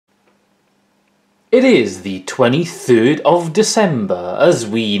It is the 23rd of December as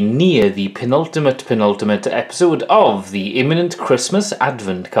we near the penultimate episode of the Imminent Christmas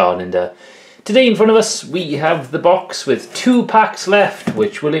Advent Calendar. Today in front of us we have the box with 2 packs left.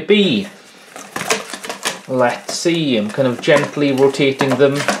 Which will it be? Let's see. I'm kind of gently rotating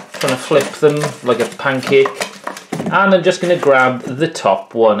them, trying to flip them like a pancake. And I'm just going to grab the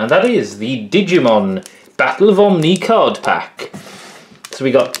top one, and that is the Digimon Battle of Omni card pack. So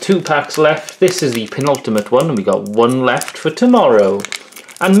we got 2 packs left. This is the penultimate one, and we got 1 left for tomorrow.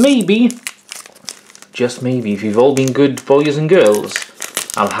 And maybe, just maybe, if you've all been good boys and girls,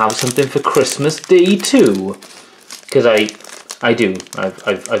 I'll have something for Christmas Day too. Because I do.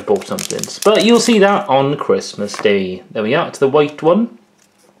 I've bought something. But you'll see that on Christmas Day. There we are. It's the white one.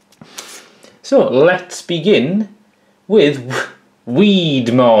 So let's begin with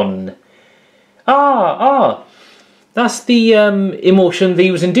Weedmon. That's the emotion they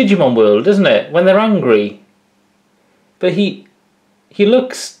use in Digimon World, isn't it? When they're angry. But he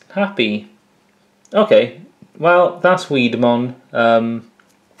looks happy. Okay, well, that's Weedmon.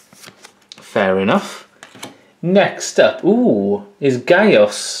 Fair enough. Next up, is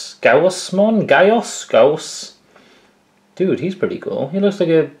Gaios. Gaios? Dude, he's pretty cool. He looks like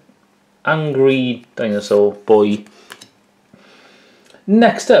a angry dinosaur boy.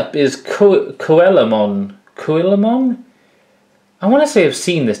 Next up is Coelamon. Coelamon? I want to say I've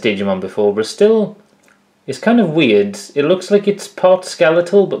seen this Digimon before, but still, it's kind of weird. It looks like it's part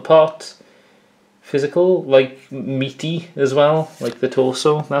skeletal, but part physical, like meaty as well, like the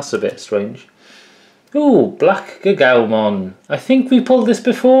torso. That's a bit strange. Ooh, Black Gagaumon. I think we pulled this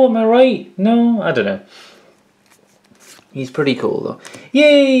before, am I right? No? I don't know. He's pretty cool though.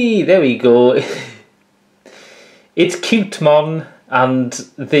 Yay! There we go. It's Cutemon, and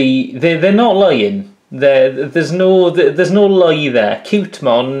they're not lying. There's no lie there.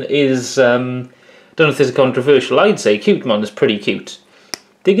 Cutemon is don't know if this is controversial. I'd say Cutemon is pretty cute.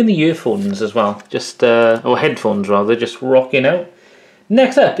 Digging the earphones as well, just or headphones rather, just rocking out.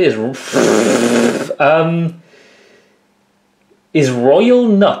 Next up is Royal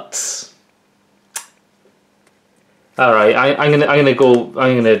Nuts. All right, I'm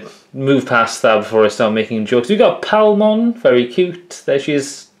gonna move past that before I start making jokes. We got Palmon, very cute. There she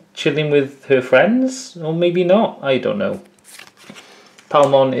is, chilling with her friends, or maybe not. I don't know.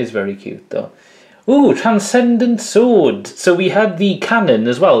 Palmon is very cute though. Ooh, Transcendent Sword. So we had the cannon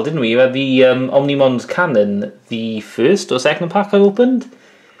as well, didn't we? We had the Omnimon's cannon, the first or second pack I opened.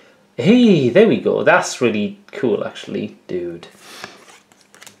 Hey, there we go. That's really cool, actually, dude.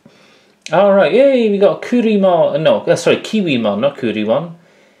 All right, yay! We got Kurimon. No, sorry, Kiwimon, not Kurimon.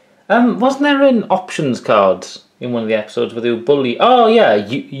 Wasn't there an options card in one of the episodes where they were bullied? Oh yeah,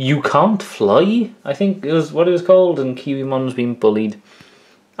 you can't fly, I think it was what it was called, and Kiwimon's been bullied.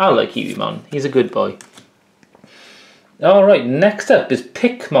 I like Kiwimon, he's a good boy. Alright, next up is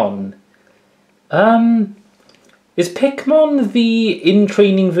Pikmon. Is Pikmon the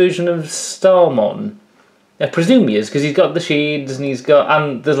in-training version of Starmon? I presume he is, because he's got the shades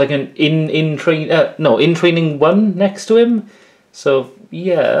and there's like an in-training 1 next to him. So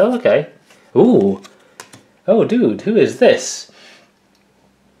yeah, okay. Ooh. Oh dude, who is this?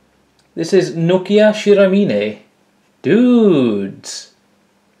 This is Nokia Shiramine. Dudes.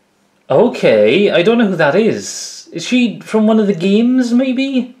 Okay, I don't know who that is. Is she from one of the games,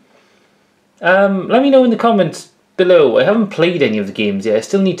 maybe? Let me know in the comments below. I haven't played any of the games yet. I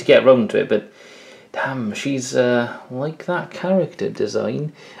still need to get around to it, but damn, she's like that character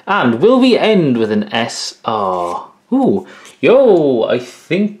design. And will we end with an SR? Ooh, yo, I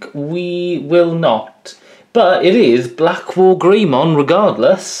think we will not. But it is Black War Greymon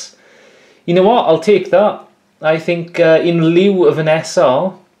regardless. You know what? I'll take that. I think in lieu of an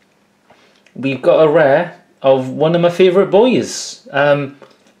SR, we've got a rare of one of my favourite boys. Man,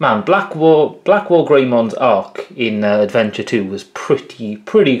 Black War Greymon's arc in Adventure 2 was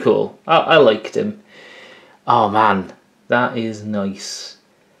pretty cool. I liked him. Oh man, that is nice.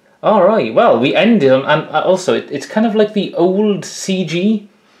 Alright, well, we ended on, and also it's kind of like the old CG.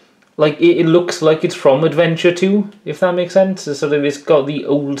 Like, it looks like it's from Adventure 2, if that makes sense. It's got the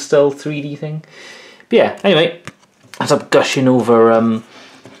old style 3D thing. But yeah, anyway, I'll stop gushing over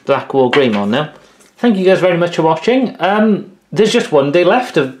Black War Greymon now. Thank you guys very much for watching. There's just 1 day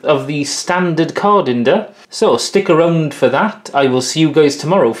left of the standard Card-endar, so stick around for that. I will see you guys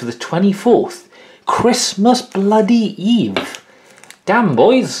tomorrow for the 24th. Christmas bloody Eve. Damn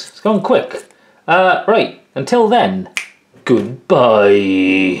boys, it's gone quick. Right, until then,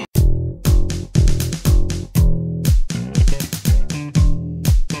 goodbye.